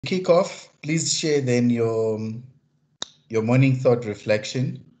kick off, please share then your morning thought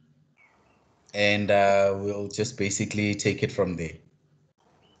reflection, and we'll just basically take it from there.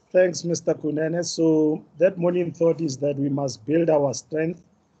 Thanks, Mr. Kunene. So that morning thought is that we must build our strength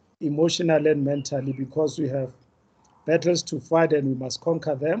emotionally and mentally because we have battles to fight and we must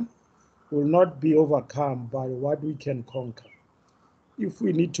conquer them. We will not be overcome by what we can conquer. If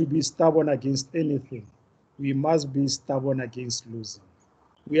we need to be stubborn against anything, we must be stubborn against losing.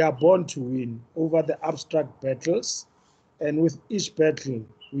 We are born to win over the abstract battles, and with each battle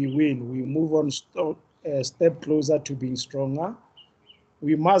we win, we move on a step closer to being stronger.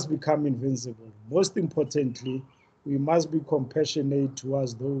 We must become invincible. Most importantly, we must be compassionate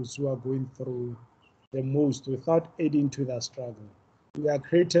towards those who are going through the most without adding to their struggle. We are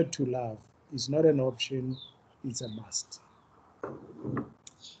created to love. It's not an option, it's a must.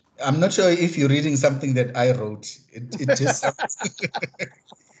 I'm not sure if you're reading something that I wrote. It just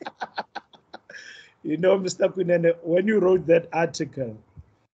You know, Mr. Kunene, when you wrote that article,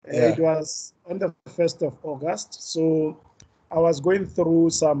 it was on the 1st of August. So I was going through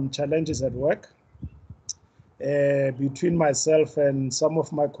some challenges at work between myself and some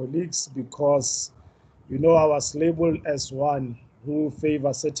of my colleagues because, you know, I was labeled as one who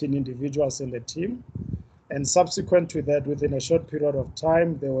favors certain individuals in the team. And subsequent to that, within a short period of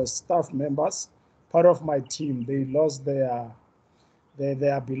time, there were staff members, part of my team, they lost their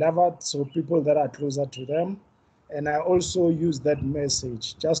beloved, so people that are closer to them. And I also use that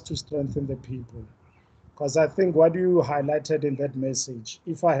message just to strengthen the people. Because I think what you highlighted in that message,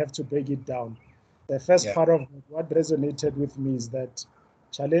 if I have to break it down, the first part of what resonated with me is that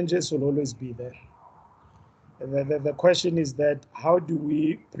challenges will always be there. The question is that how do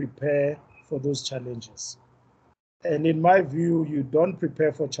we prepare for those challenges? And in my view, you don't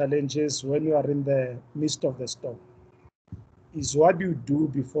prepare for challenges when you are in the midst of the storm. Is what you do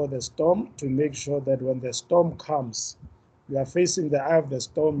before the storm to make sure that when the storm comes, you are facing the eye of the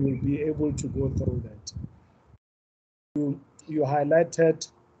storm, you'll be able to go through that. You highlighted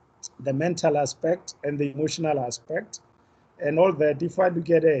the mental aspect and the emotional aspect and all that. If I look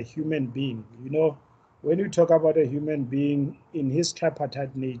at a human being, you know, when you talk about a human being in his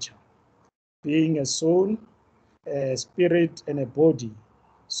tripartite nature, being a soul, a spirit, and a body.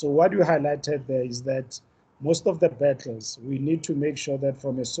 So what you highlighted there is that most of the battles, we need to make sure that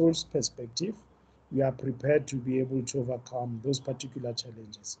from a soul's perspective, we are prepared to be able to overcome those particular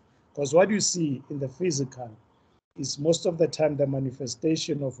challenges. Because what you see in the physical is most of the time the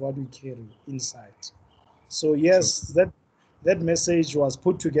manifestation of what we carry inside. So yes, that message was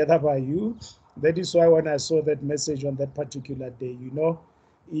put together by you. That is why when I saw that message on that particular day, you know,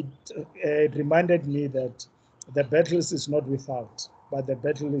 it reminded me that the battle is not without, but the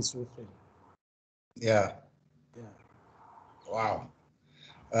battle is within. Yeah. Wow.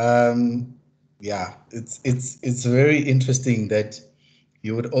 Yeah, it's very interesting that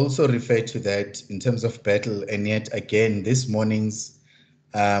you would also refer to that in terms of battle, and yet again, this morning's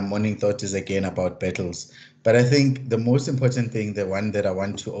morning thought is again about battles. But I think the most important thing, the one that I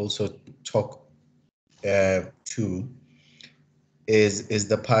want to also talk to, is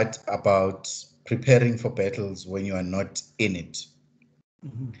the part about preparing for battles when you are not in it.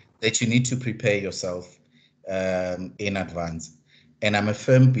 That you need to prepare yourself in advance. And I'm a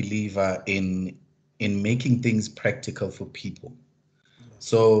firm believer in making things practical for people.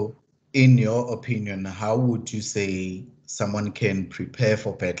 So, in your opinion, how would you say someone can prepare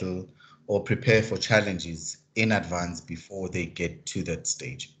for battle or prepare for challenges in advance before they get to that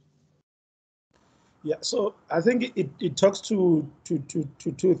stage? Yeah, so I think it talks to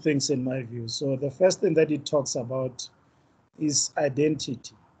two things in my view. So the first thing that it talks about is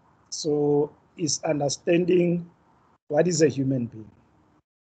identity. So is understanding what is a human being.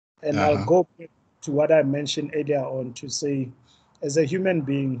 And I'll go back to what I mentioned earlier on to say, as a human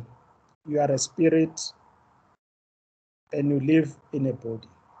being, you are a spirit and you live in a body.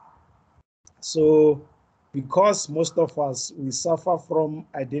 So because most of us, we suffer from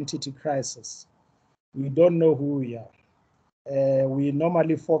identity crisis, we don't know who we are. We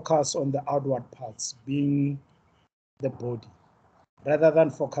normally focus on the outward parts, being the body, rather than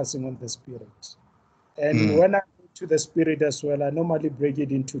focusing on the spirit. And when I go to the spirit as well, I normally break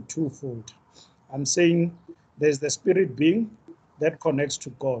it into twofold. I'm saying there's the spirit being that connects to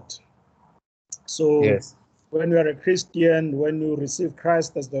God. So when you are a Christian, when you receive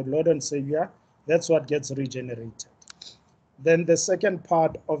Christ as the Lord and Savior, that's what gets regenerated. Then the second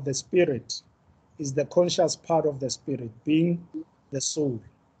part of the spirit is the conscious part of the spirit, being the soul,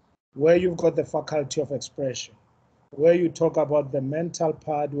 where you've got the faculty of expression, where you talk about the mental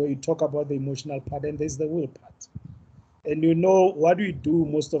part, where you talk about the emotional part, and there's the will part. And you know what we do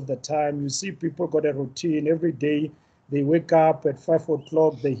most of the time, you see people got a routine every day. They wake up at 5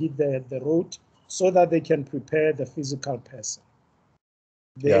 o'clock, they hit the road so that they can prepare the physical person.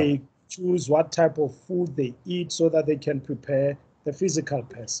 Yeah. They choose what type of food they eat so that they can prepare the physical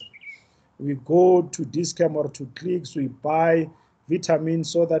person. We go to Discam or to Clicks, we buy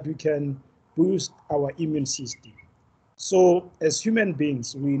vitamins so that we can boost our immune system. So, as human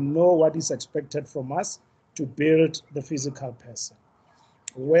beings, we know what is expected from us to build the physical person.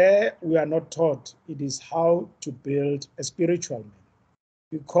 Where we are not taught, it is how to build a spiritual man.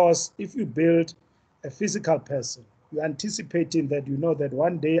 Because if you build a physical person, you're anticipating that you know that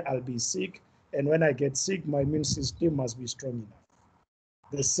one day I'll be sick, and when I get sick, my immune system must be strong enough.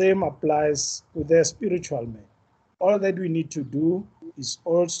 The same applies with the spiritual man. All that we need to do is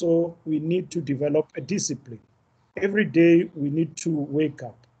also we need to develop a discipline. Every day we need to wake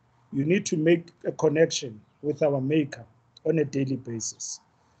up. You need to make a connection with our Maker on a daily basis.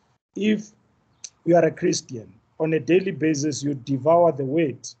 If you are a Christian, on a daily basis you devour the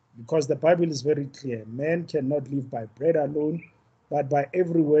word because the Bible is very clear. Man cannot live by bread alone, but by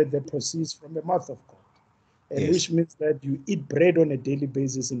every word that proceeds from the mouth of God. And Yes. which means that you eat bread on a daily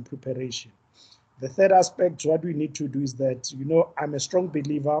basis in preparation. The third aspect, what we need to do is that, you know, I'm a strong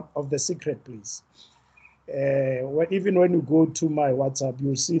believer of the secret place. Even when you go to my WhatsApp,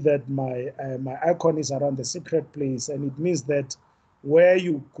 you'll see that my icon is around the secret place, and it means that where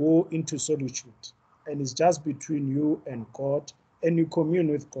you go into solitude, and it's just between you and God, and you commune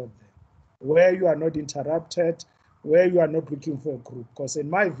with God there, where you are not interrupted, where you are not looking for a group. Because in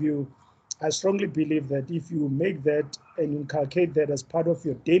my view, I strongly believe that if you make that and inculcate that as part of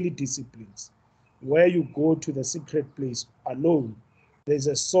your daily disciplines, where you go to the secret place alone. There's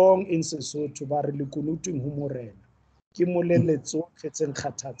a song in Sesotho ba re lekunutung ho morena ke moleletso fetseng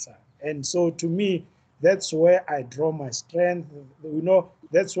kgathatsa. And so to me, that's where I draw my strength. You know,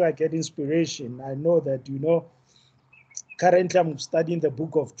 that's where I get inspiration. I know that, you know, currently I'm studying the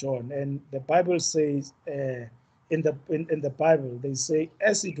book of John, and the Bible says in the Bible they say,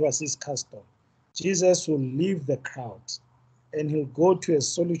 as it was his custom, Jesus will leave the crowd and he'll go to a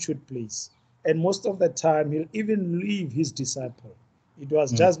solitude place, and most of the time he'll even leave his disciple. It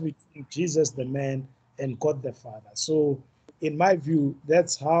was Mm. just between Jesus the man and God the Father. So in my view,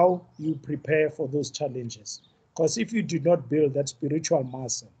 that's how you prepare for those challenges, because if you do not build that spiritual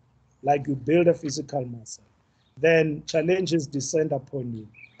muscle like you build a physical muscle, then challenges descend upon you,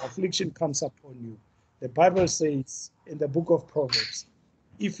 affliction comes upon you. The Bible says in the book of Proverbs,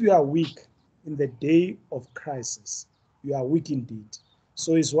 if you are weak in the day of crisis, you are weak indeed.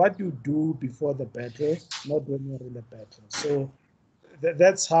 So it's what you do before the battle, not when you're in the battle. So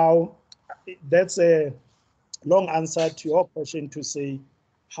that's how, that's a long answer to your question to say,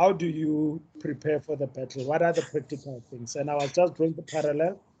 how do you prepare for the battle? What are the practical things? And I was just drawing the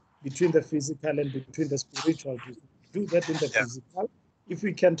parallel between the physical and between the spiritual. To do that in the Yeah. physical, if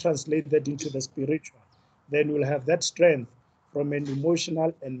we can translate that into the spiritual, then we'll have that strength from an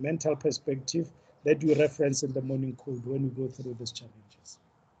emotional and mental perspective that you reference in the morning code when we go through these challenges.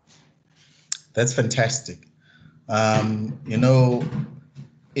 That's fantastic. You know,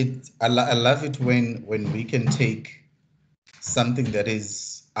 I love it when we can take something that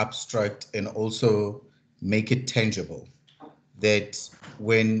is abstract and also make it tangible. That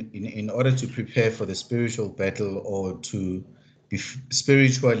when in order to prepare for the spiritual battle or to be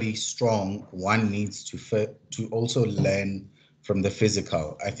spiritually strong, one needs to also learn from the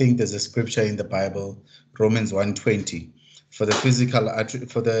physical. I think there's a scripture in the Bible, Romans 1:20, for the physical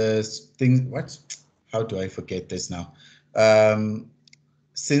for the thing. What? How do I forget this now?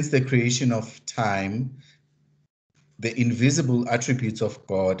 Since the creation of time, the invisible attributes of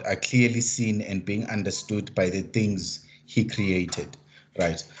God are clearly seen and being understood by the things he created,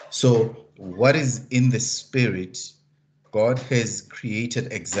 right? So, what is in the spirit, God has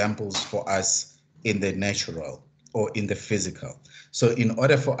created examples for us in the natural or in the physical. So, in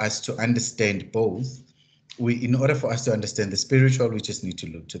order for us to understand both, in order for us to understand the spiritual, we just need to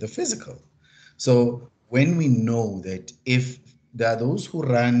look to the physical. So, when we know that if there are those who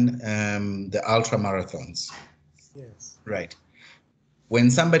run the ultra marathons, Yes. right?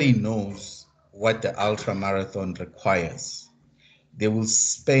 When somebody knows what the ultra marathon requires, they will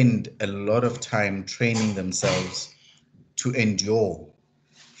spend a lot of time training themselves to endure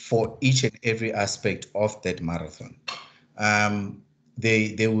for each and every aspect of that marathon. Um,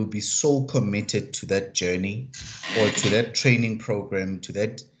 they will be so committed to that journey or to that training program, to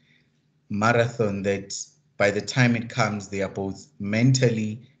that marathon, that by the time it comes, they are both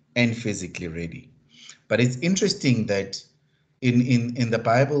mentally and physically ready. But it's interesting that in the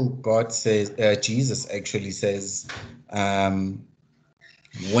Bible, God says, Jesus actually says, um,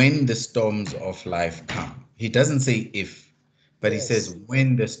 when the storms of life come. He doesn't say if, but he says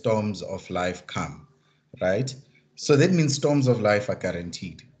when the storms of life come, right? So that means storms of life are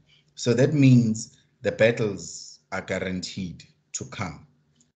guaranteed. So that means the battles are guaranteed to come.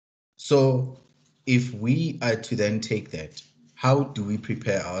 So if we are to then take that, how do we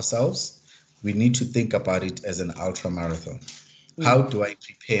prepare ourselves? We need to think about it as an ultra marathon. How do I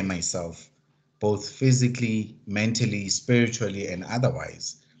prepare myself, both physically, mentally, spiritually, and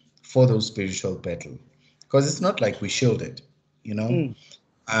otherwise, for those spiritual battle? Because it's not like we shielded, you know.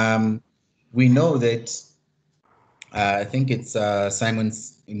 We know that. I think it's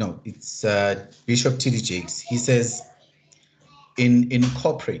Simon's. It's Bishop T.D. Jakes. He says in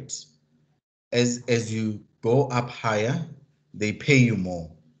corporate, as you go up higher, they pay you more.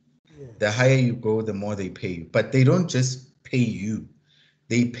 The higher you go, the more they pay you. But they don't just pay you;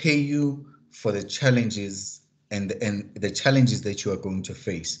 they pay you for the challenges and the challenges that you are going to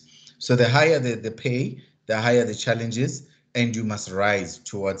face. So the higher the pay, the higher the challenges, and you must rise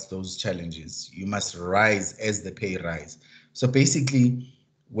towards those challenges. You must rise as the pay rise. So basically,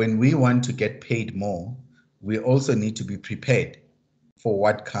 when we want to get paid more, we also need to be prepared for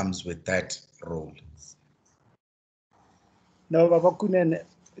what comes with that role. Now, Baba Kunen,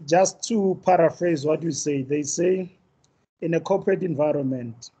 just to paraphrase what you say, they say in a corporate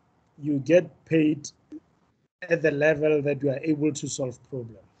environment, you get paid at the level that you are able to solve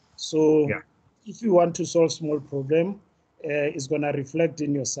problems. So if you want to solve small problem, it's going to reflect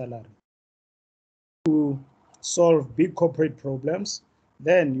in your salary. To solve big corporate problems,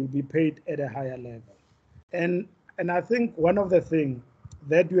 then you'll be paid at a higher level. And I think one of the things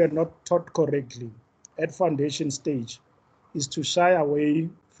that we are not taught correctly at foundation stage is to shy away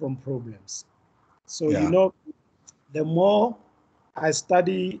from problems. So, the more I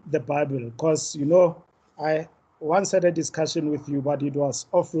study the Bible, because, I once had a discussion with you, but it was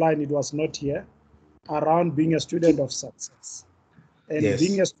offline, it was not here, around being a student of success. And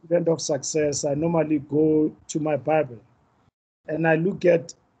being a student of success, I normally go to my Bible and I look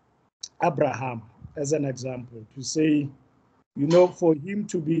at Abraham as an example to say, for him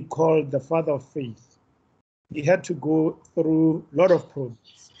to be called the father of faith, he had to go through a lot of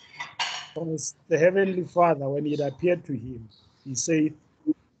problems. Because the Heavenly Father, when it appeared to him, he said,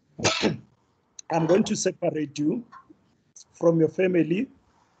 I'm going to separate you from your family,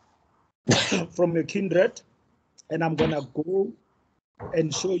 from your kindred, and I'm going to go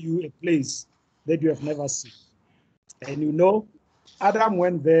and show you a place that you have never seen. And Adam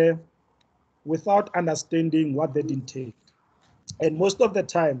went there without understanding what that entailed. And most of the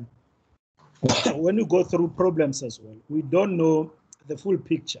time, when we go through problems as well, we don't know the full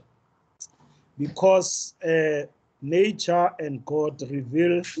picture because nature and God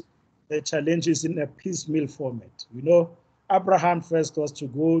reveal the challenges in a piecemeal format. Abraham first was to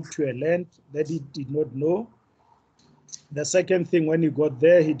go to a land that he did not know. The second thing, when he got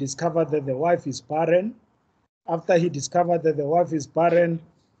there, he discovered that the wife is barren. After he discovered that the wife is barren,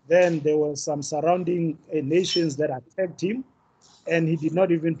 then there were some surrounding nations that attacked him, and he did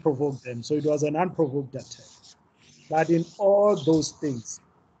not even provoke them. So it was an unprovoked attack. But in all those things,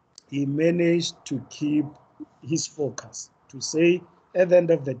 he managed to keep his focus, to say, at the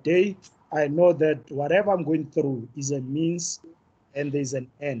end of the day, I know that whatever I'm going through is a means and there's an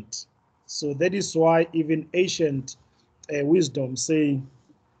end. So that is why even ancient wisdom say,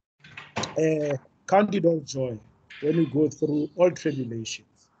 count it all joy when you go through all tribulations.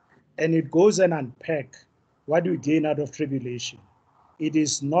 And it goes and unpack what you gain out of tribulation. It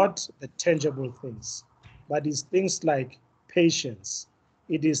is not the tangible things, but it's things like patience.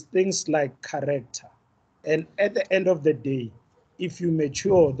 It is things like character. And at the end of the day, if you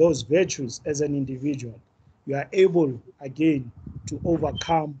mature those virtues as an individual, you are able again to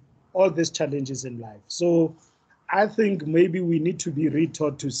overcome all these challenges in life. So I think maybe we need to be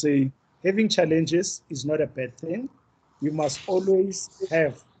retaught to say having challenges is not a bad thing. We must always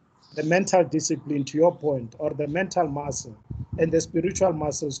have the mental discipline, to your point, or the mental muscle and the spiritual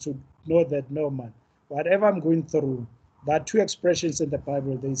muscles to know that, no, man, whatever I'm going through, there are two expressions in the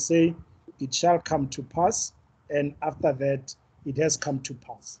Bible. They say, it shall come to pass, and after that, it has come to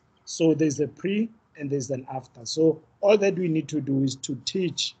pass. So there's a pre and there's an after. So all that we need to do is to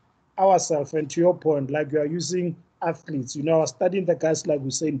teach ourselves, and to your point, like you are using athletes, I was studying the guys like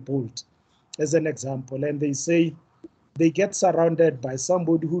Usain Bolt as an example, and they say they get surrounded by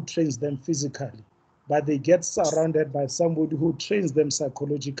somebody who trains them physically, but they get surrounded by somebody who trains them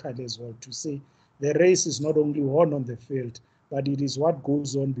psychologically as well, to say the race is not only won on the field, but it is what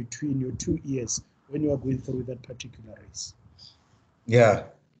goes on between your two ears when you are going through that particular race.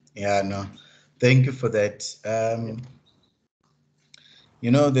 No. Thank you for that. You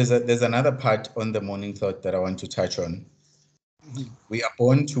know, there's another part on the morning thought that I want to touch on. We are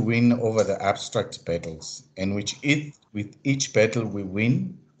born to win over the abstract battles, and with each battle we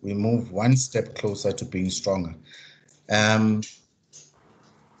win, we move one step closer to being stronger. I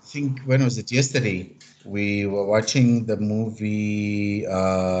think, when was it? Yesterday, we were watching the movie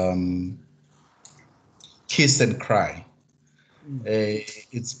Kiss and Cry.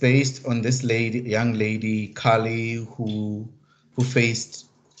 It's based on this young lady, Kali, who faced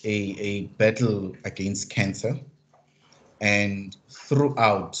a battle against cancer, and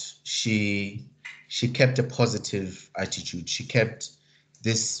throughout she kept a positive attitude. She kept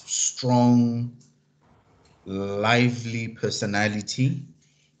this strong, lively personality,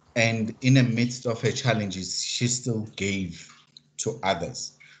 and in the midst of her challenges, she still gave to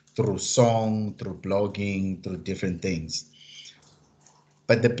others through song, through blogging, through different things.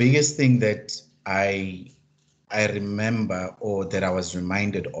 But the biggest thing that I remember, or that I was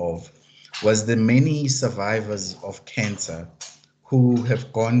reminded of, was the many survivors of cancer who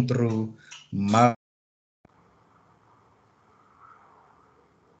have gone through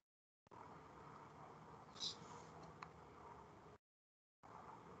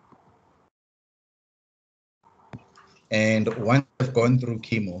and once they've gone through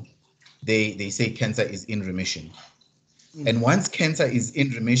chemo, they say cancer is in remission. And once cancer is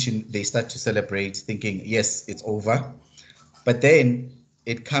in remission, they start to celebrate, thinking, yes, it's over. But then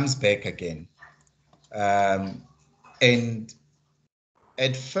it comes back again. And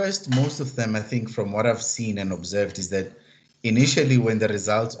at first, most of them, I think, from what I've seen and observed, is that initially, when the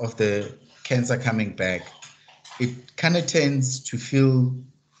results of the cancer coming back, it kind of tends to feel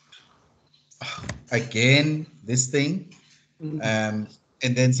again this thing. And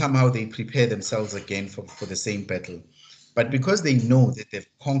then somehow they prepare themselves again for the same battle. But because they know that they've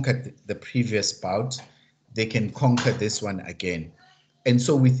conquered the previous bout, they can conquer this one again. And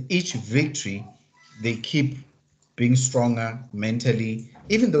so with each victory, they keep being stronger mentally,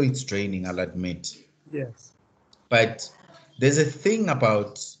 even though it's draining, I'll admit. Yes. But there's a thing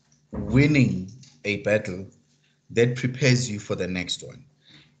about winning a battle that prepares you for the next one.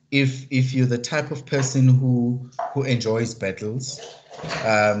 If you're the type of person who enjoys battles,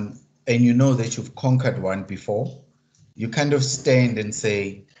 and you know that you've conquered one before, you kind of stand and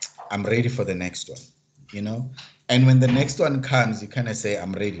say, I'm ready for the next one, you know? And when the next one comes, you kind of say,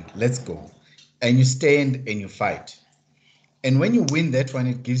 I'm ready, let's go. And you stand and you fight. And when you win that one,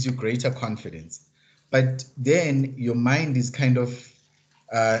 it gives you greater confidence. But then your mind is kind of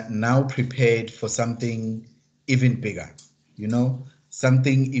now prepared for something even bigger, you know,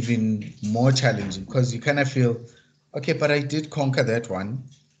 something even more challenging, because you kind of feel, okay, but I did conquer that one.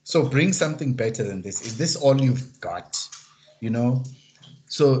 So bring something better than this. Is this all you've got? You know?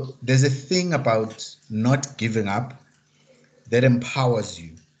 So there's a thing about not giving up that empowers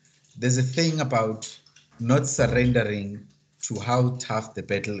you. There's a thing about not surrendering to how tough the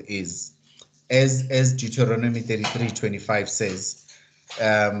battle is. As Deuteronomy 33:25 says,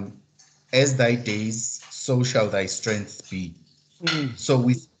 um, as thy days, so shall thy strength be. So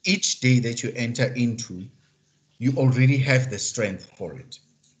with each day that you enter into, you already have the strength for it.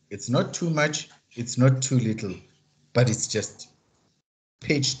 It's not too much, it's not too little, but it's just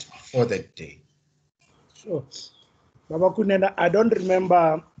pitched for that day. Sure. Baba Kunena, I don't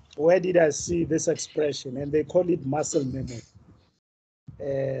remember where did I see this expression, and they call it muscle memory.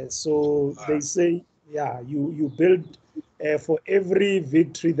 So they say, yeah, you build for every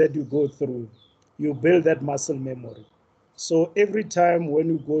victory that you go through, you build that muscle memory. So every time when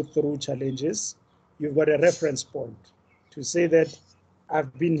you go through challenges, you've got a reference point to say that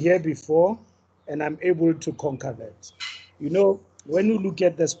I've been here before and I'm able to conquer that. You know, when you look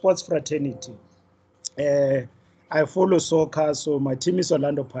at the sports fraternity, I follow soccer, so my team is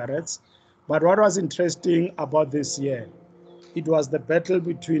Orlando Pirates. But what was interesting about this year, it was the battle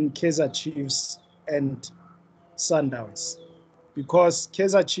between Kaizer Chiefs and Sundowns. Because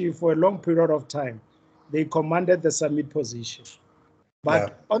Kaizer Chiefs, for a long period of time, they commanded the summit position. Yeah.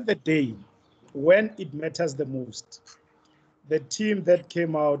 But on the day when it matters the most, the team that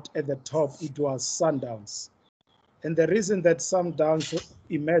came out at the top, it was Sundowns. And the reason that Sundowns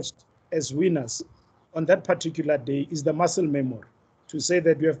emerged as winners on that particular day is the muscle memory to say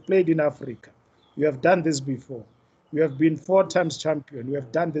that we have played in Africa, we have done this before, we have been 4 times champion, we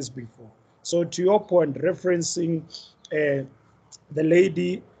have done this before. So to your point, referencing the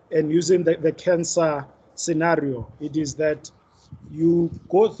lady and using the cancer scenario, it is that you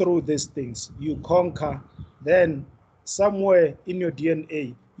go through these things, you conquer, then somewhere in your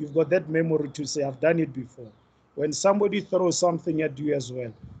DNA, you've got that memory to say, I've done it before. When somebody throws something at you as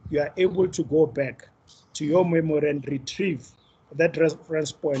well, you are able to go back to your memory and retrieve that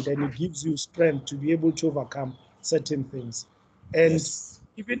reference point, and it gives you strength to be able to overcome certain things. And Yes.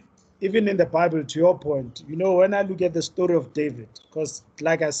 even even in the Bible, to your point, when I look at the story of David, because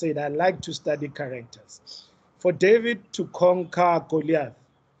like I said, I like to study characters. For David to conquer Goliath,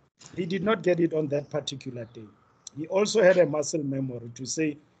 he did not get it on that particular day. He also had a muscle memory to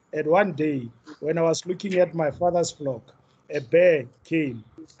say, at one day, when I was looking at my father's flock, a bear came.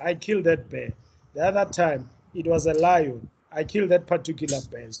 I killed that bear. The other time, it was a lion. I killed that particular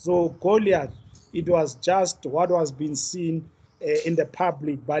bear. So Goliath, it was just what was being seen in the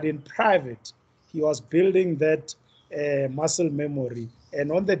public, but in private, he was building that muscle memory.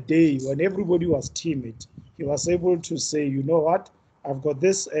 And on the day when everybody was timid, he was able to say, you know what? I've got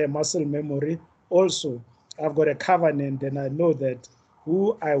this muscle memory. Also, I've got a covenant, and I know that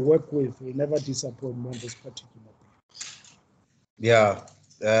who I work with will never disappoint me on this particular day. Yeah.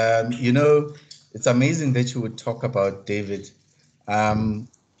 It's amazing that you would talk about David. Um,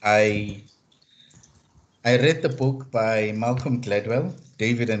 I I read the book by Malcolm Gladwell,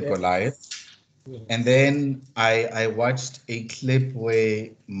 David and Yeah. Goliath. And Yes. then I watched a clip where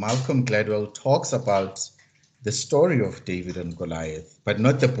Malcolm Gladwell talks about the story of David and Goliath, but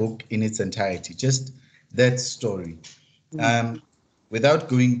not the book in its entirety, just that story. Mm. Um, Without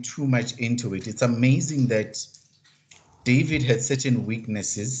going too much into it, it's amazing that David had certain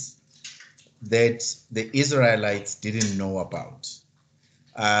weaknesses that the Israelites didn't know about.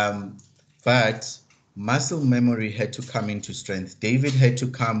 Um, but muscle memory had to come into strength. David had to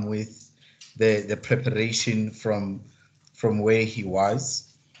come with the preparation from where he was.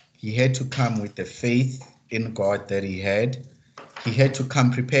 He had to come with the faith in God that he had. He had to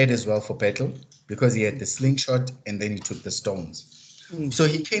come prepared as well for battle because he had the slingshot and then he took the stones. Mm. So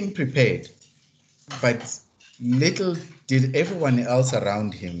he came prepared, but little did everyone else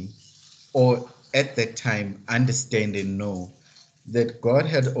around him or at that time understand and know that God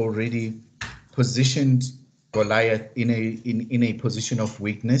had already positioned Goliath in a position of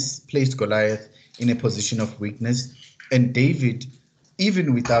weakness, placed Goliath in a position of weakness, and David,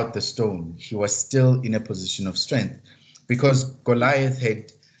 even without the stone, he was still in a position of strength because Goliath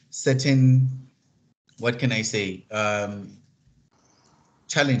had certain, what can I say,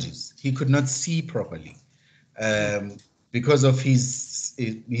 challenges. He could not see properly um, because of his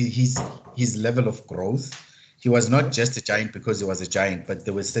level of growth. He was not just a giant because he was a giant, but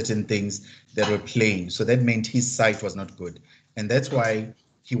there were certain things that were playing. So that meant his sight was not good, and that's why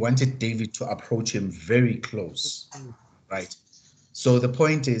he wanted David to approach him very close, right? So the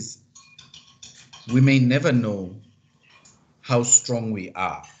point is, we may never know how strong we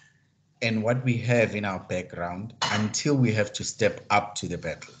are and what we have in our background until we have to step up to the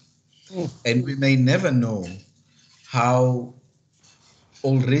battle. Mm. And we may never know how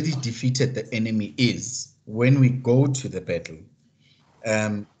already defeated the enemy is when we go to the battle,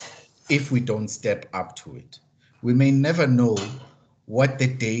 um, if we don't step up to it. We may never know what the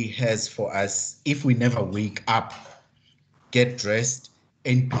day has for us if we never wake up, get dressed,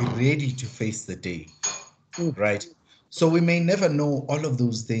 and be ready to face the day, Mm. right? So we may never know all of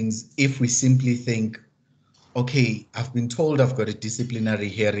those things if we simply think, okay, I've been told I've got a disciplinary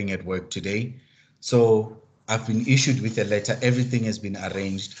hearing at work today. So I've been issued with a letter, everything has been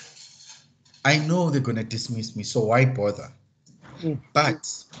arranged. I know they're going to dismiss me, so why bother? Mm. But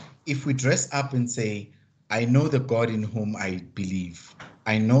if we dress up and say, I know the God in whom I believe,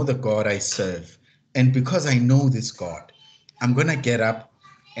 I know the God I serve, and because I know this God, I'm going to get up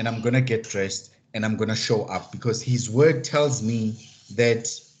and I'm going to get dressed and I'm going to show up because his word tells me that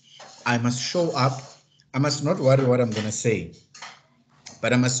I must show up. I must not worry what I'm going to say,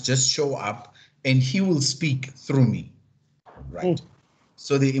 but I must just show up and he will speak through me, right? Mm.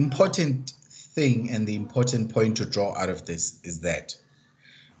 So the important thing and the important point to draw out of this is that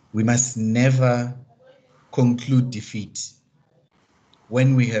we must never conclude defeat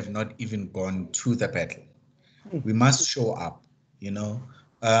when we have not even gone to the battle. Mm. We must show up, you know.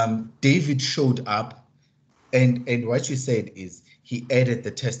 David showed up, and what you said is he added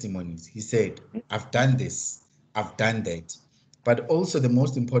the testimonies. He said, I've done this, I've done that. But also the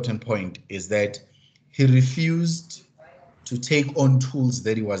most important point is that he refused to take on tools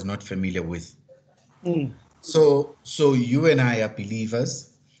that he was not familiar with. Mm. So you and I are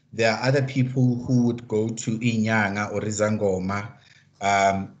believers. There are other people who would go to Inyanga or Rizangoma.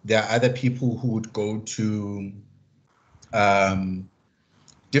 There are other people who would go to um,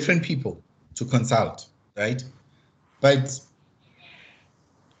 different people to consult, right? But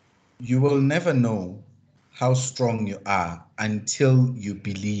you will never know how strong you are until you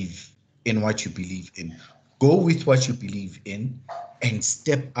believe in what you believe in. Go with what you believe in and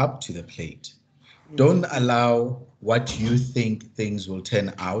step up to the plate. Don't allow what you think things will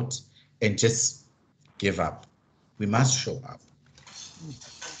turn out and just give up. We must show up.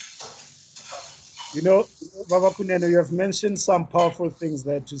 You know, Baba Kunene, you have mentioned some powerful things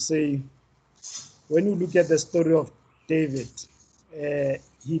there to say. When you look at the story of David,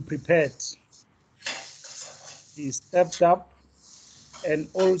 he prepared, he stepped up, and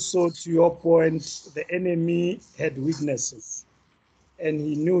also to your point, the enemy had weaknesses, and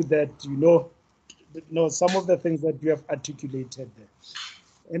he knew that, some of the things that you have articulated there.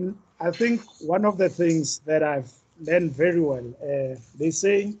 And I think one of the things that I've learned very well, they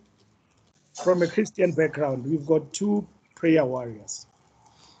say from a Christian background, we've got two prayer warriors.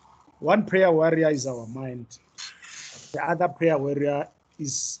 One prayer warrior is our mind. The other prayer warrior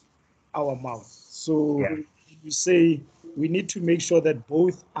is our mouth. So you say we need to make sure that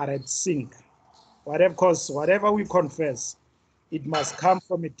both are at sync. Whatever we confess, it must come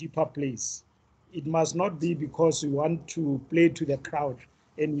from a deeper place. It must not be because we want to play to the crowd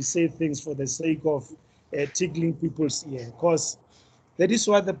and we say things for the sake of tickling people's ear. Because that is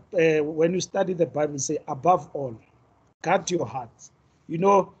why when you study the Bible, say above all, guard your heart. You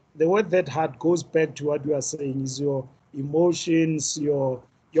know, the word that heart goes back to what you are saying is your emotions, your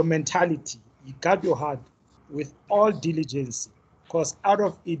mentality. You guard your heart with all diligence, because out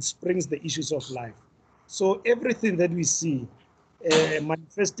of it springs the issues of life. So everything that we see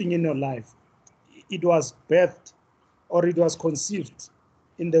manifesting in your life, it was birthed or it was conceived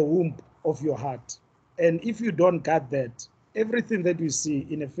in the womb of your heart. And if you don't guard that, everything that you see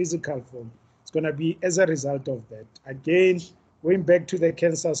in a physical form, it's going to be as a result of that. Again, going back to the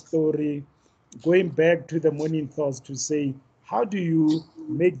cancer story, going back to the morning thoughts to say, how do you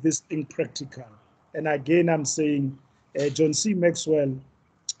make this thing practical? And again, I'm saying, John C. Maxwell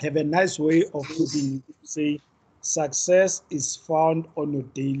have a nice way of putting it, say, success is found on your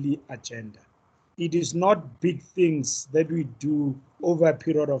daily agenda. It is not big things that we do over a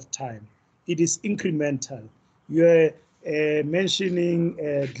period of time. It is incremental. You're mentioning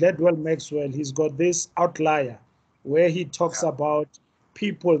Gladwell Maxwell. He's got this outlier where he talks about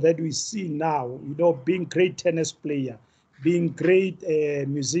people that we see now, being great tennis player, being great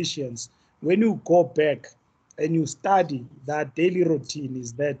musicians. When you go back and you study that daily routine,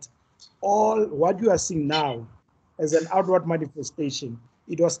 is that all what you are seeing now as an outward manifestation,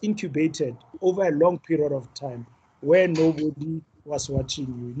 it was incubated over a long period of time where nobody was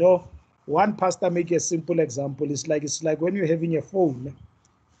watching you. One pastor make a simple example. It's like when you're having a phone.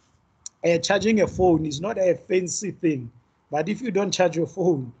 Charging a phone is not a fancy thing, but if you don't charge your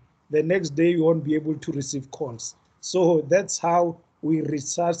phone, the next day you won't be able to receive calls. So that's how we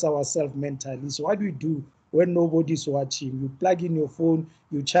recharge ourselves mentally. So what we do when nobody's watching, you plug in your phone,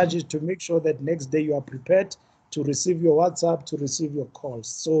 you charge it to make sure that next day you are prepared to receive your WhatsApp, to receive your calls.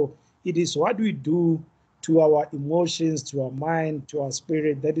 So it is what we do to our emotions, to our mind, to our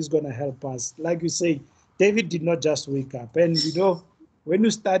spirit that is going to help us. Like you say, David did not just wake up. And when you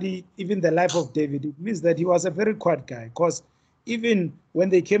study even the life of David, it means that he was a very quiet guy, because even when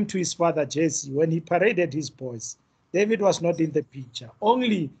they came to his father Jesse, when he paraded his boys, David was not in the picture.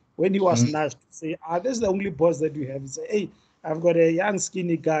 Only when he was nudged to say, this is the only boss that you have. He said, hey, I've got a young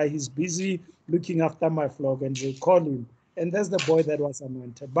skinny guy. He's busy looking after my flock, and they call him. And that's the boy that was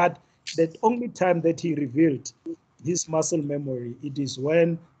anointed. But the only time that he revealed his muscle memory, it is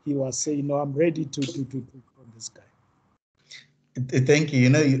when he was saying, no, I'm ready to on this guy. Thank you.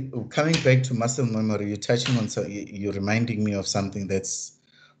 Coming back to muscle memory, you're touching on, so you're reminding me of something that's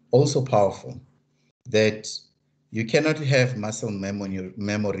also powerful, that you cannot have muscle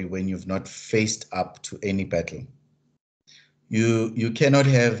memory when you've not faced up to any battle. You cannot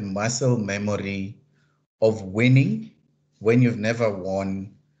have muscle memory of winning when you've never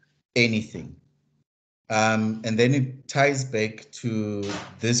won anything. And then it ties back to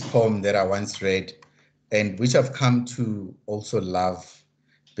this poem that I once read, and which I've come to also love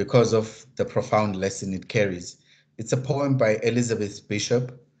because of the profound lesson it carries. It's a poem by Elizabeth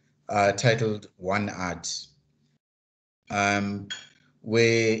Bishop titled One Art,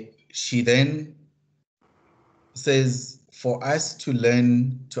 where she then says, for us to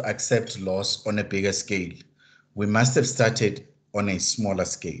learn to accept loss on a bigger scale, we must have started on a smaller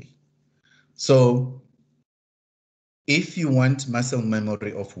scale. So if you want muscle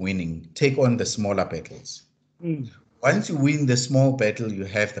memory of winning, take on the smaller battles. Once you win the small battle, you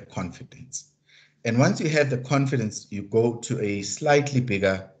have the confidence. And once you have the confidence, you go to a slightly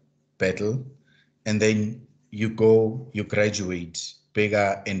bigger battle, and then you graduate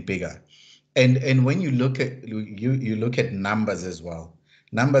bigger and bigger. And when you look at you look at numbers as well.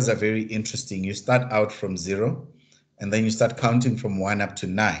 Numbers are very interesting. You start out from 0, and then you start counting from 1 up to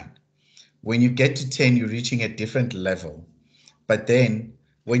 9. When you get to 10, you're reaching a different level. But then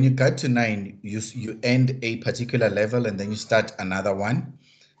when you get to 9, you end a particular level and then you start another one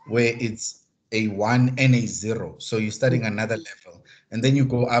where it's a 1 and a 0. So you're starting another level. And then you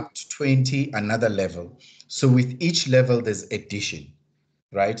go up to 20, another level. So with each level, there's addition,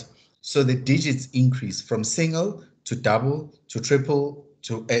 right? So the digits increase from single to double to triple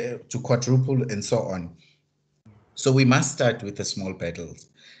to quadruple and so on. So we must start with the small battles.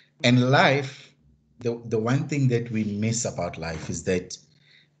 And life, the one thing that we miss about life is that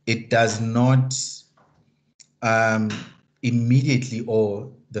it does not um, immediately,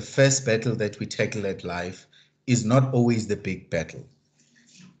 or the first battle that we tackle at life is not always the big battle.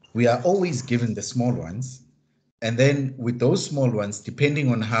 We are always given the small ones. And then with those small ones,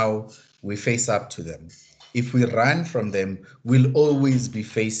 depending on how we face up to them, if we run from them, we'll always be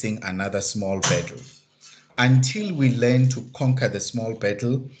facing another small battle. Until we learn to conquer the small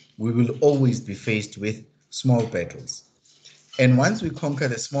battle, we will always be faced with small battles. And once we conquer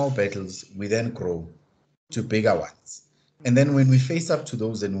the small battles, we then grow to bigger ones. And then when we face up to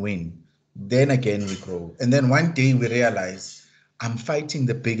those and win, then again we grow. And then one day we realize, I'm fighting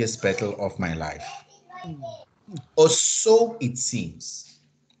the biggest battle of my life. Or so it seems,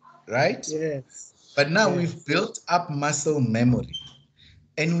 right? Yes. But now Yes. we've built up muscle memory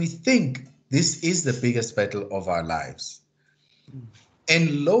and we think this is the biggest battle of our lives.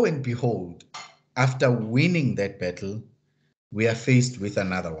 And lo and behold, after winning that battle, we are faced with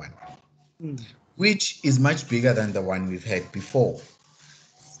another one, which is much bigger than the one we've had before.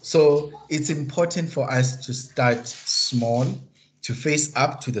 So it's important for us to start small, to face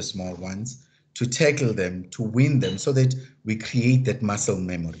up to the small ones, to tackle them, to win them, so that we create that muscle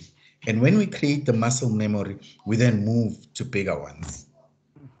memory. And when we create the muscle memory, we then move to bigger ones.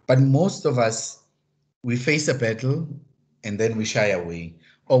 But most of us, we face a battle and then we shy away,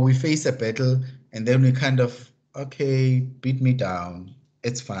 or we face a battle and then we kind of, okay, beat me down,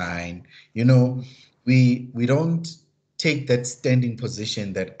 it's fine, you know. We don't take that standing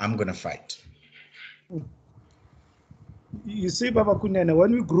position that I'm going to fight. You see, Baba Kunene,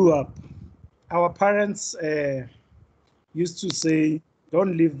 when we grew up, our parents used to say,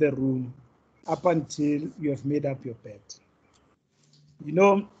 don't leave the room up until you have made up your bed. You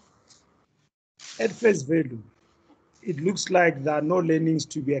know, at face value, it looks like there are no learnings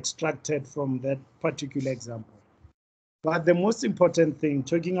to be extracted from that particular example. But the most important thing,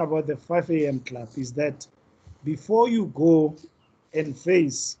 talking about the 5 a.m. club, is that before you go and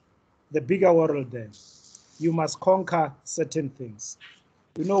face the bigger world, then you must conquer certain things.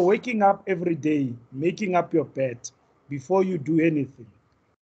 You know, waking up every day, making up your bed before you do anything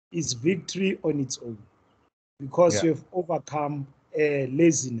is victory on its own, because Yeah. you have overcome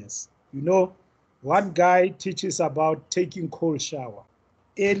laziness. You know, one guy teaches about taking cold shower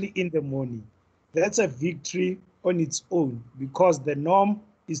early in the morning. That's a victory on its own, because the norm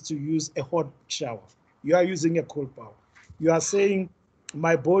is to use a hot shower. You are using a cold shower. You are saying,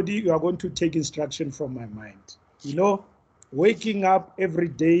 my body, you are going to take instruction from my mind. You know, waking up every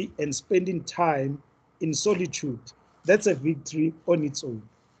day and spending time in solitude, that's a victory on its own.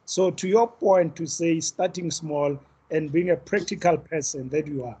 So to your point, to say starting small and being a practical person that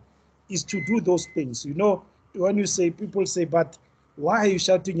you are, is to do those things. You know, when you say, people say, but why are you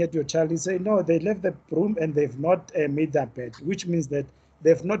shouting at your child? You say, no, they left the room and they've not made their bed, which means that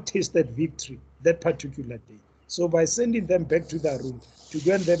they've not tasted victory that particular day. So by sending them back to their room to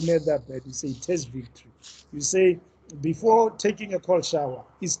go and they've made their bed, you say, taste victory. You say, before taking a cold shower,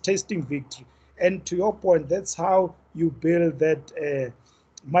 is tasting victory. And to your point, that's how you build that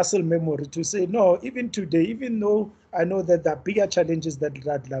muscle memory to say, no, even today, even though I know that there are bigger challenges that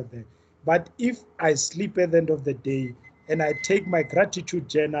are out there, but if I sleep at the end of the day and I take my gratitude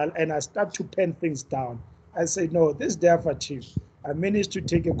journal and I start to pen things down, I say, no, this day I've achieved. I managed to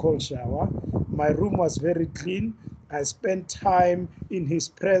take a cold shower. My room was very clean. I spent time in his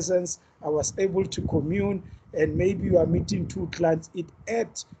presence. I was able to commune, and maybe you are meeting 2 clients. It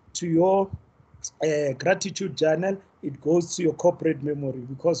adds to your gratitude journal. It goes to your corporate memory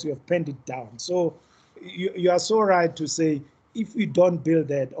because you have penned it down. So you are so right to say, if we don't build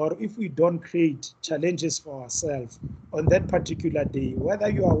that, or if we don't create challenges for ourselves on that particular day, whether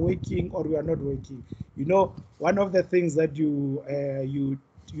you are working or you are not working, you know, one of the things that you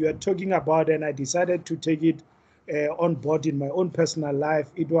are talking about, and I decided to take it on board in my own personal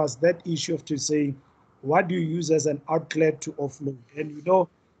life, it was that issue of to say, what do you use as an outlet to offload? And you know,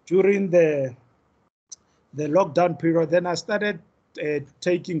 during the lockdown period, then I started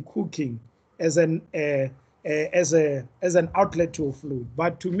taking cooking as an as an outlet to offload.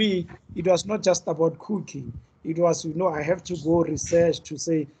 But to me, it was not just about cooking. It was, I have to go research to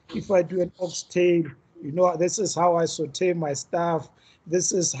say, if I do an oxtail, this is how I saute my stuff.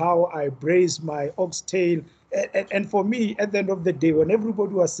 This is how I braise my oxtail. And for me, at the end of the day, when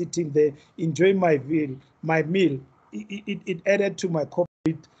everybody was sitting there enjoying my meal, it added to my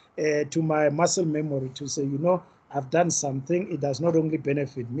corporate, to my muscle memory to say, I've done something. It does not only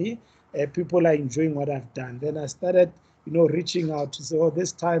benefit me, people are enjoying what I've done. Then I started, reaching out to say, oh,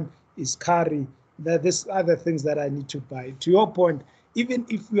 this time is curry. That these are the things that I need to buy. To your point, even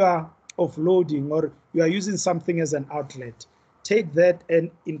if you are offloading or you are using something as an outlet, take that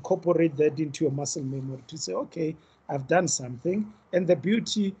and incorporate that into your muscle memory to say, okay, I've done something. And the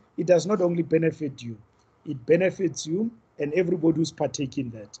beauty, it does not only benefit you, it benefits you and everybody who's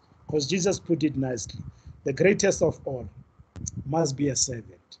partaking that. Because Jesus put it nicely, the greatest of all must be a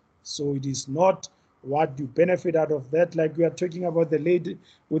servant. So it is not what you benefit out of that. Like we are talking about the lady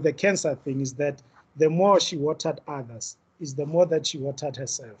with the cancer thing, is that the more she watered others, is the more that she watered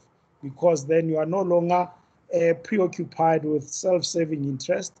herself. Because then you are no longer preoccupied with self-serving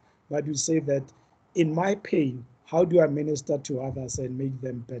interest, but you say that in my pain, how do I minister to others and make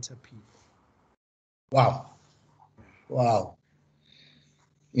them better people? Wow. Wow.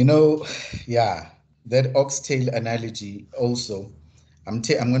 You know, yeah, that oxtail analogy also, I'm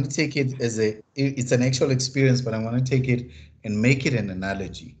going to take it as it's an actual experience, but I'm going to take it and make it an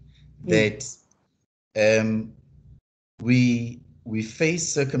analogy that um, we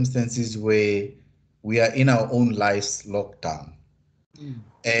face circumstances where we are in our own lives locked down.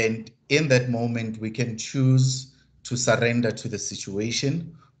 And in that moment, we can choose to surrender to the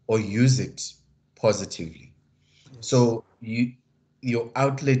situation or use it positively. Yes. So your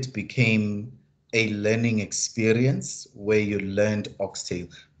outlet became a learning experience where you learned oxtail.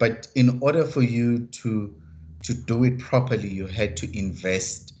 But in order for you to do it properly, you had to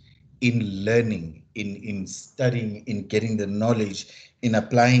invest in learning, in studying, in getting the knowledge, in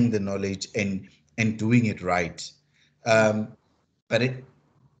applying the knowledge and doing it right. But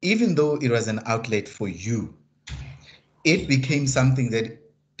even though it was an outlet for you, it became something that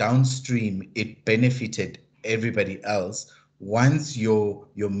downstream it benefited everybody else once your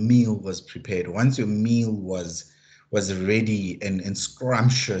meal was prepared, once your meal was ready and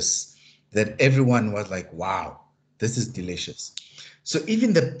scrumptious, that everyone was like, wow, this is delicious. So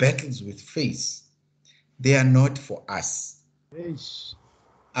even the battles we face, they are not for us. Yes.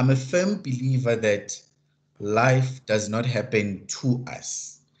 I'm a firm believer that life does not happen to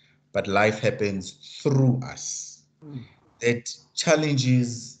us, but life happens through us. That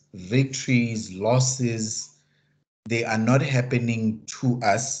challenges, victories, losses, they are not happening to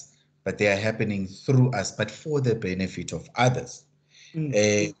us, but they are happening through us, but for the benefit of others.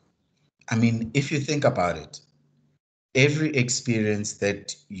 Uh, I mean, if you think about it, every experience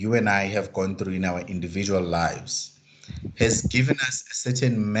that you and I have gone through in our individual lives has given us a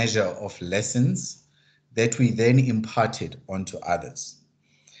certain measure of lessons that we then imparted onto others.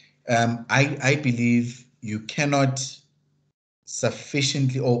 I believe you cannot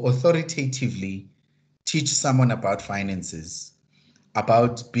sufficiently or authoritatively teach someone about finances,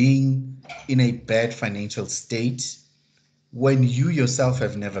 about being in a bad financial state when you yourself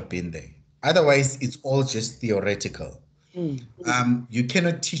have never been there. Otherwise, it's all just theoretical. You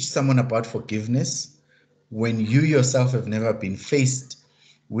cannot teach someone about forgiveness when you yourself have never been faced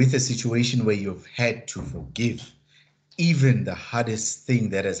with a situation where you've had to forgive even the hardest thing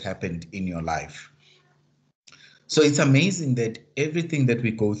that has happened in your life. So it's amazing that everything that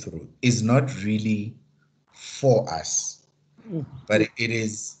we go through is not really for us, but it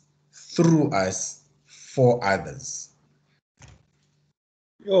is through us for others.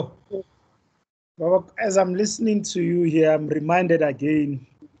 Yo, Baba, as I'm listening to you here, I'm reminded again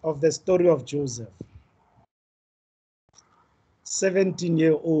of the story of Joseph,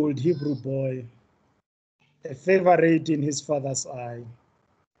 17-year-old Hebrew boy, a favorite in his father's eye.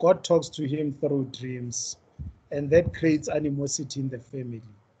 God talks to him through dreams, and that creates animosity in the family.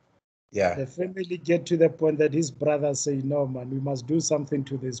 Yeah. The family get to the point that his brothers say, no, man, we must do something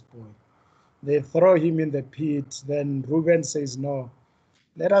to this boy. They throw him in the pit. Then Reuben says, no,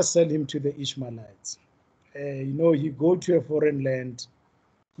 let us sell him to the Ishmaelites. He go to a foreign land.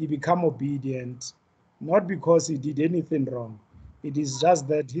 He become obedient, not because he did anything wrong. It is just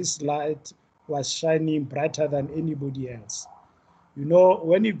that his light was shining brighter than anybody else.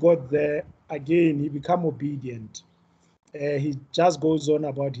 When he got there, again, he become obedient. He just goes on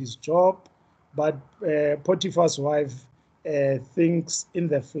about his job, but Potiphar's wife thinks in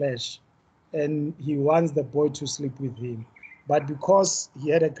the flesh, and he wants the boy to sleep with him. But because he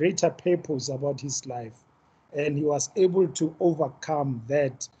had a greater purpose about his life, and he was able to overcome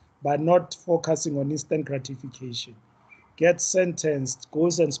that but not focusing on instant gratification. Gets sentenced,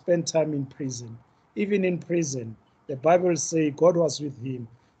 goes and spend time in prison. Even in prison, the Bible says God was with him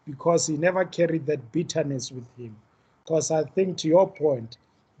because he never carried that bitterness with him. Because I think, to your point,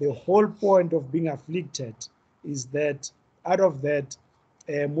 the whole point of being afflicted is that out of that,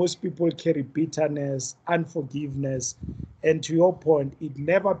 most people carry bitterness, unforgiveness, and to your point, it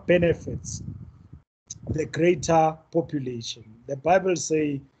never benefits the greater population. The Bible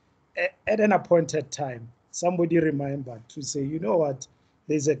says at an appointed time, somebody remembered to say, you know what,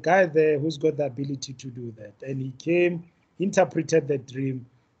 there's a guy there who's got the ability to do that. And he came, interpreted the dream,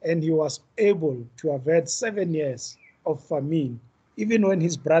 and he was able to avert 7 years of famine. Even when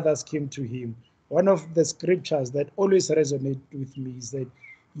his brothers came to him, one of the scriptures that always resonate with me is that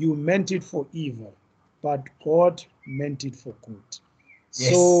you meant it for evil, but God meant it for good. Yes.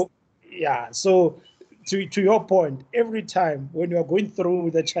 So, yeah, so to your point, every time when you are going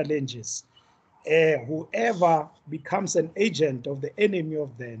through the challenges, whoever becomes an agent of the enemy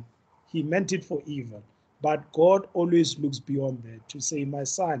of them, he meant it for evil. But God always looks beyond that to say, my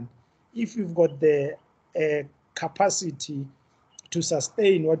son, if you've got the capacity to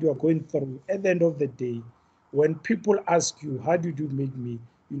sustain what you are going through, at the end of the day, when people ask you, how did you make me?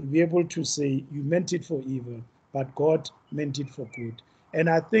 You'll be able to say, you meant it for evil, but God meant it for good. And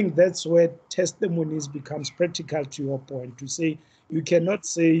I think that's where testimonies becomes practical, to your point, to say, you cannot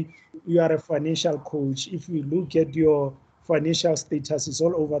say you are a financial coach if you look at your financial status is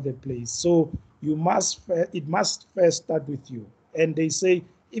all over the place. So it must first start with you. And they say,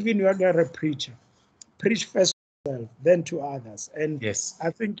 even when you're a preacher, preach first to yourself, then to others. And Yes. I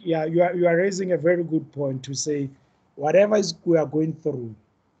think, yeah, you are raising a very good point to say, whatever we are going through,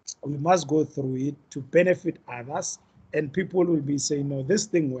 we must go through it to benefit others, and people will be saying, no, this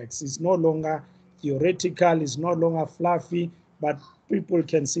thing works. It's no longer theoretical, it's no longer fluffy, but people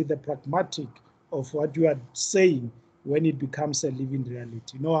can see the pragmatic of what you are saying when it becomes a living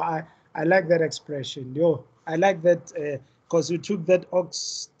reality. No, I like that expression. I like that because you took that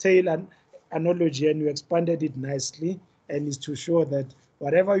oxtail analogy and you expanded it nicely, and is to show that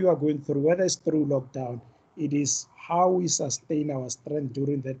whatever you are going through, whether it's through lockdown, it is how we sustain our strength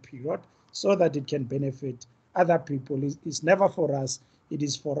during that period so that it can benefit other people. It's never for us. It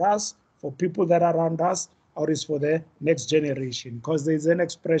is for us, for people that are around us, or it's for the next generation. Because there's an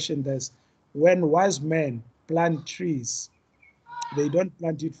expression that's when wise men plant trees, they don't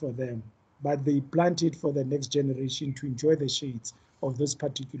plant it for them, but they plant it for the next generation to enjoy the shades of those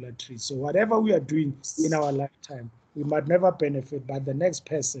particular trees. So whatever we are doing in our lifetime, we might never benefit, but the next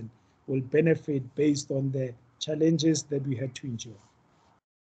person will benefit based on the challenges that we had to endure.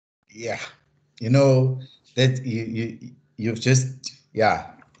 Yeah. You know, that you've just,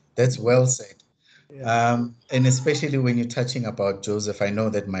 yeah, that's well said. Yeah. And especially when you're touching about Joseph, I know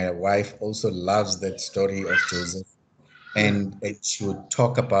that my wife also loves that story of Joseph, Yeah. and she would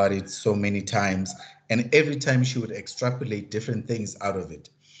talk about it so many times, and every time she would extrapolate different things out of it.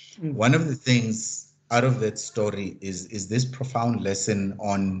 Mm. One of the things out of that story is this profound lesson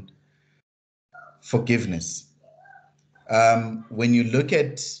on forgiveness. When you look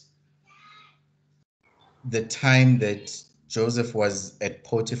at the time that Joseph was at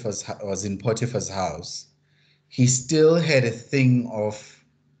was in Potiphar's house, he still had a thing of,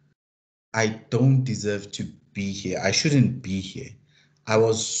 I don't deserve to be here. I shouldn't be here. I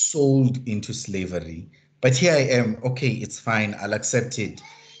was sold into slavery, but here I am. Okay, it's fine. I'll accept it,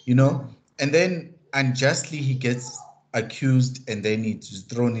 you know? And then unjustly, he gets accused and then he's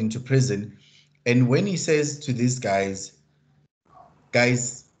thrown into prison. And when he says to these guys,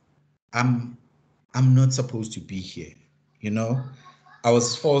 I'm I'm not supposed to be here, you know? I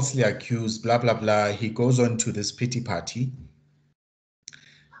was falsely accused, blah, blah, blah. He goes on to this pity party.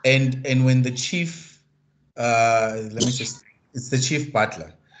 And when the chief, let me just, it's the chief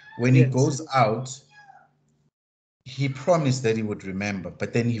butler. When he Yes. goes out, he promised that he would remember,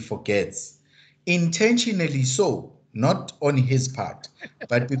 but then he forgets. Intentionally so, not on his part,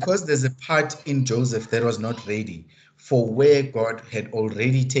 but because there's a part in Joseph that was not ready for where God had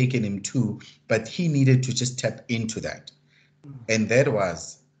already taken him to, but he needed to just tap into that. And that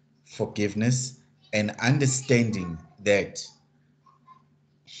was forgiveness and understanding that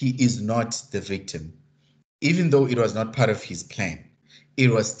he is not the victim. Even though it was not part of his plan, it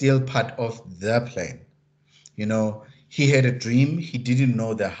was still part of the plan. You know, he had a dream, he didn't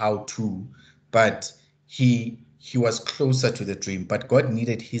know the how to, but he was closer to the dream, but God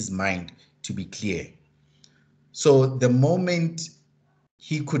needed his mind to be clear. So the moment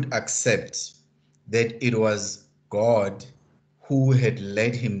he could accept that it was God who had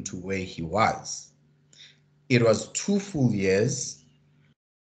led him to where he was, it was 2 full years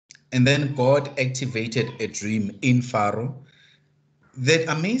And then God activated a dream in Pharaoh that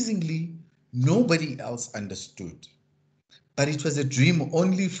amazingly nobody else understood. But it was a dream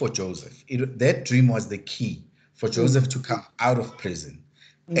only for Joseph. That dream was the key for Joseph to come out of prison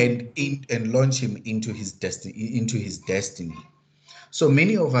and launch him into his destiny. So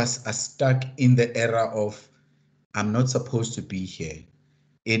many of us are stuck in the era of, I'm not supposed to be here.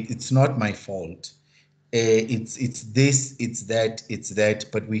 It's not my fault. It's this, it's that,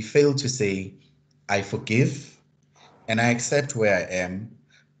 but we fail to say, I forgive and I accept where I am.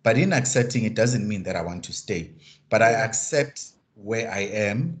 But in accepting, it doesn't mean that I want to stay. But I accept where I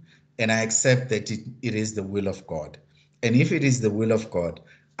am, and I accept that it is the will of God. And if it is the will of God,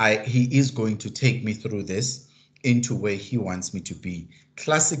 He is going to take me through this into where He wants me to be.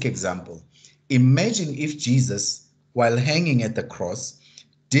 Classic example. Imagine if Jesus, while hanging at the cross,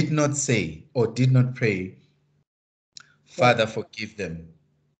 did not say or did not pray, Father, forgive them,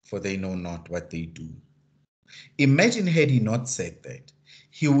 for they know not what they do. Imagine had he not said that,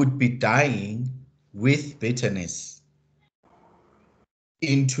 he would be dying with bitterness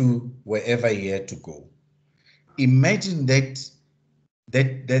into wherever he had to go. Imagine that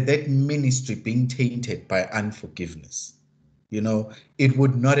ministry being tainted by unforgiveness. It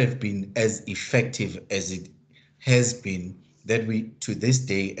would not have been as effective as it has been, that we to this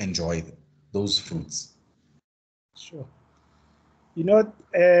day enjoy those fruits. Sure.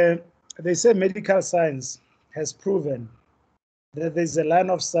 They say medical science has proven that there's a line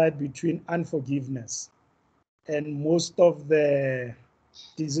of sight between unforgiveness and most of the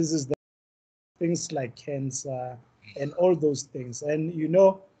diseases, things like cancer and all those things. And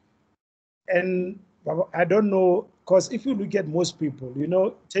and I don't know, because if you look at most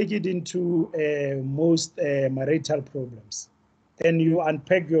people, take it into most marital problems, and you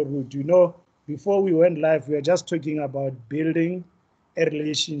unpack your root. Before we went live, we were just talking about building a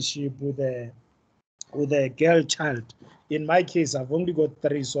relationship with a girl child. In my case, I've only got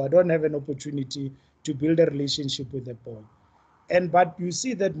 3, so I don't have an opportunity to build a relationship with a boy. But you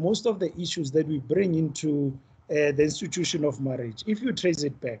see that most of the issues that we bring into the institution of marriage, if you trace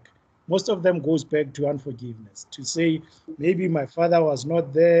it back, most of them goes back to unforgiveness. To say, maybe my father was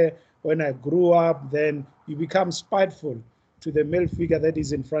not there when I grew up, then you become spiteful to the male figure that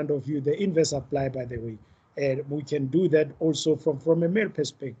is in front of you. The inverse apply, by the way. And we can do that also from a male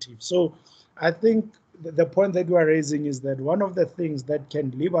perspective. So I think the point that you are raising is that one of the things that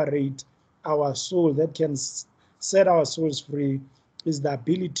can liberate our soul, that can set our souls free, is the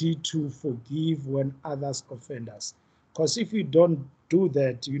ability to forgive when others offend us. Because if we don't do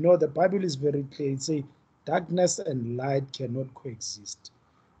that, the Bible is very clear. It says darkness and light cannot coexist.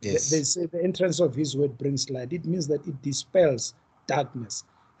 Yes. They say the entrance of his word brings light. It means that it dispels darkness.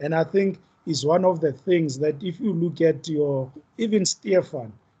 And I think is one of the things that if you look at even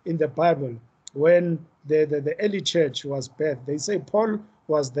Stephen in the Bible, when the early church was birthed, they say Paul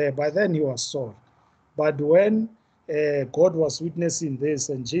was there, by then he was Saul. But when God was witnessing this,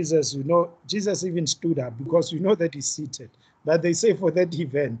 and Jesus, Jesus even stood up, because that he's seated. But they say for that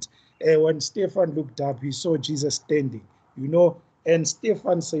event, when Stephen looked up, he saw Jesus standing, and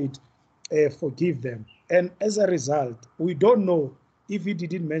Stephen said, forgive them. And as a result, we don't know if he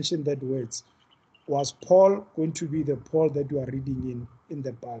didn't mention that words. Was Paul going to be the Paul that you are reading in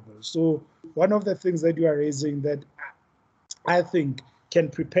the Bible? So one of the things that you are raising that I think can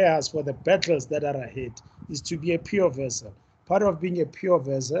prepare us for the battles that are ahead is to be a pure vessel. Part of being a pure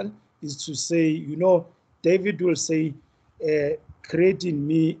vessel is to say, David will say, create in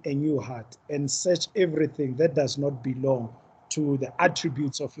me a new heart and search everything that does not belong to the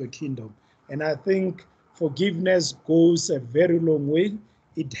attributes of your kingdom. And I think forgiveness goes a very long way.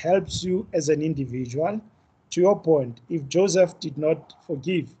 It helps you as an individual. To your point, if Joseph did not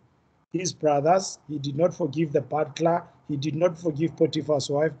forgive his brothers, he did not forgive the butler, he did not forgive Potiphar's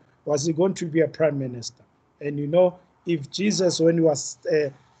wife, was he going to be a prime minister? And if Jesus, when he was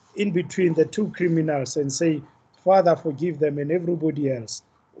in between the two criminals and say, Father, forgive them, and everybody else,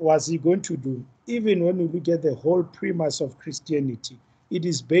 was he going to do? Even when we look at the whole premise of Christianity, it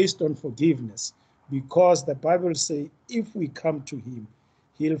is based on forgiveness, because the Bible says if we come to him,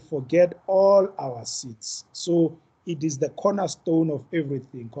 he'll forget all our sins. So it is the cornerstone of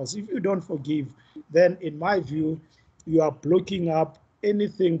everything, because if you don't forgive, then in my view, you are blocking up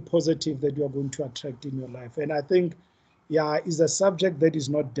anything positive that you are going to attract in your life. And I think, is a subject that is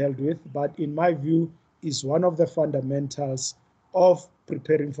not dealt with, but in my view, is one of the fundamentals of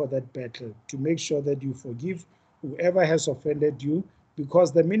preparing for that battle, to make sure that you forgive whoever has offended you,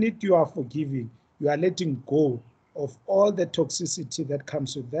 because the minute you are forgiving, you are letting go of all the toxicity that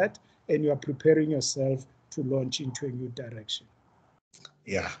comes with that, and you are preparing yourself to launch into a new direction.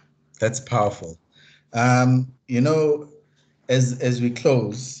 Yeah. That's powerful. You know, as we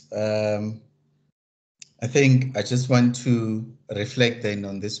close, I think I just want to reflect then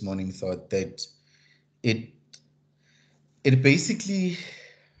on this morning thought that it it basically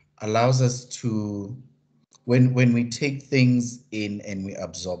allows us to, when we take things in and we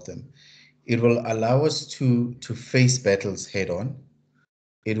absorb them, it will allow us to face battles head on.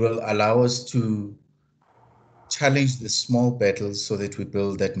 It will allow us to challenge the small battles so that we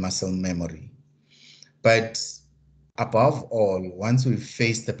build that muscle memory. But above all, once we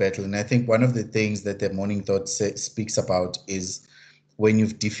face the battle, and I think one of the things that the morning thought speaks about is when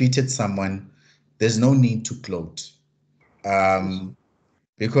you've defeated someone, there's no need to gloat.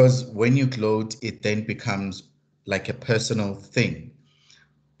 Because when you gloat, it then becomes like a personal thing.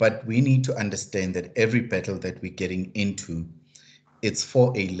 But we need to understand that every battle that we're getting into, it's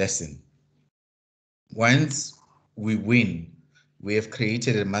for a lesson. Once we win, we have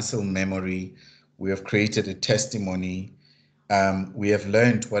created a muscle memory, we have created a testimony, we have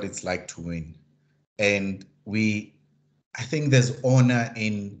learned what it's like to win. And I think there's honor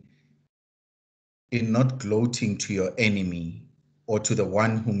in not gloating to your enemy or to the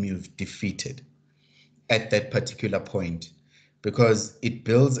one whom you've defeated at that particular point, because it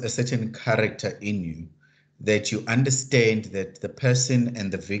builds a certain character in you that you understand that the person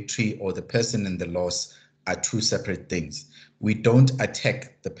and the victory or the person and the loss are two separate things. We don't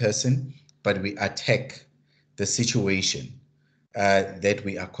attack the person, but we attack the situation that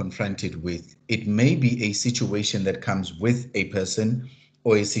we are confronted with. It may be a situation that comes with a person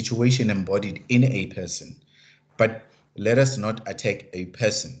or a situation embodied in a person, but let us not attack a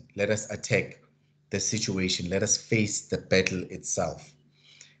person. Let us attack the situation. Let us face the battle itself.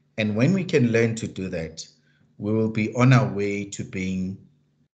 And when we can learn to do that, we will be on our way to being,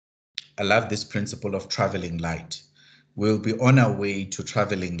 I love this principle of traveling light. We'll be on our way to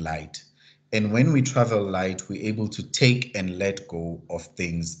traveling light. And when we travel light, we're able to take and let go of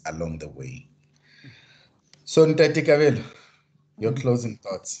things along the way. So, Ntate Kabelo, your closing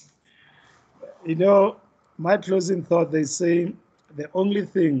thoughts. You know, my closing thought, they say the only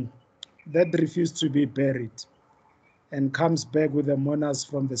thing that refused to be buried and comes back with the mourners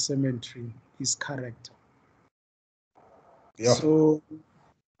from the cemetery is character. Yeah. So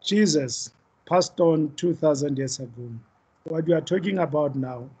Jesus passed on 2,000 years ago. What we are talking about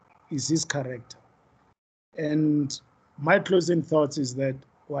now is his character. And my closing thoughts is that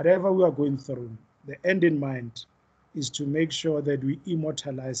whatever we are going through, the end in mind is to make sure that we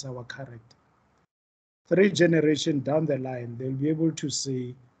immortalize our character. 3 generations down the line, they'll be able to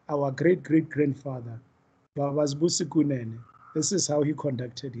say, our great great grandfather, Babas Busikunene, this is how he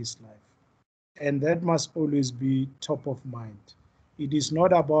conducted his life. And that must always be top of mind. It is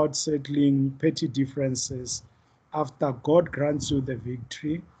not about settling petty differences. After God grants you the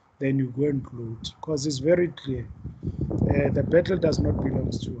victory, then you go and gloat, because it's very clear. The battle does not belong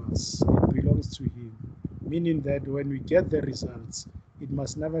to us, it belongs to him. Meaning that when we get the results, it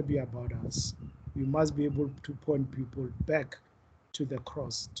must never be about us. We must be able to point people back to the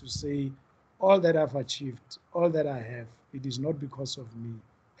cross to say, all that I've achieved, all that I have, it is not because of me.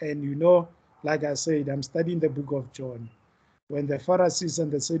 And you know, like I said, I'm studying the book of John. When the Pharisees and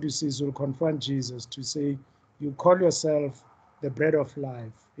the Sadducees will confront Jesus to say, you call yourself the bread of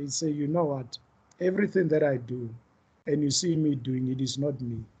life, he say, you know what? Everything that I do and you see me doing, it is not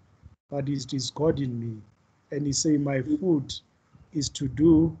me, but it is God in me. And he say, my food is to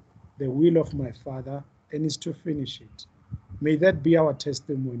do the will of my Father and is to finish it. May that be our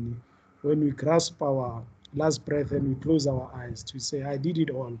testimony when we grasp our last breath and we close our eyes to say, I did it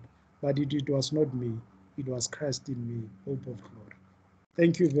all, but it was not me. It was Christ in me, hope of glory.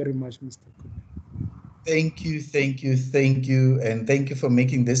 Thank you very much, Mr. Kuhn. Thank you, thank you, thank you. And thank you for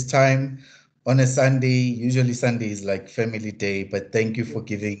making this time on a Sunday. Usually Sunday is like family day, but thank you for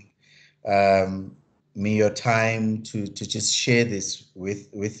giving me your time to just share this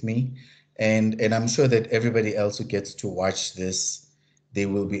with me. And I'm sure that everybody else who gets to watch this, they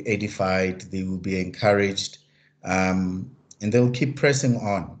will be edified, they will be encouraged, and they'll keep pressing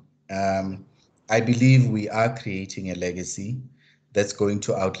on. I believe we are creating a legacy that's going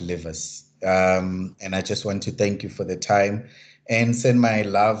to outlive us. And I just want to thank you for the time and send my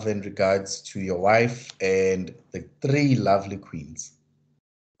love and regards to your wife and the 3 lovely queens.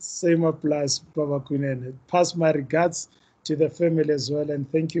 Same applies, Baba Kunene. Pass my regards to the family as well,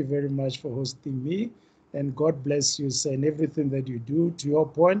 and thank you very much for hosting me. And God bless you, sir, and everything that you do. To your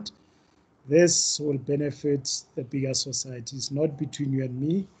point, this will benefit the bigger society. It's not between you and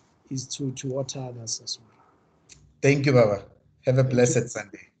me, it's to water others as well. Thank you, Baba. Have a Thank you. blessed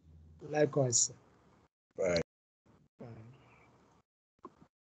Sunday. Likewise, sir. Bye.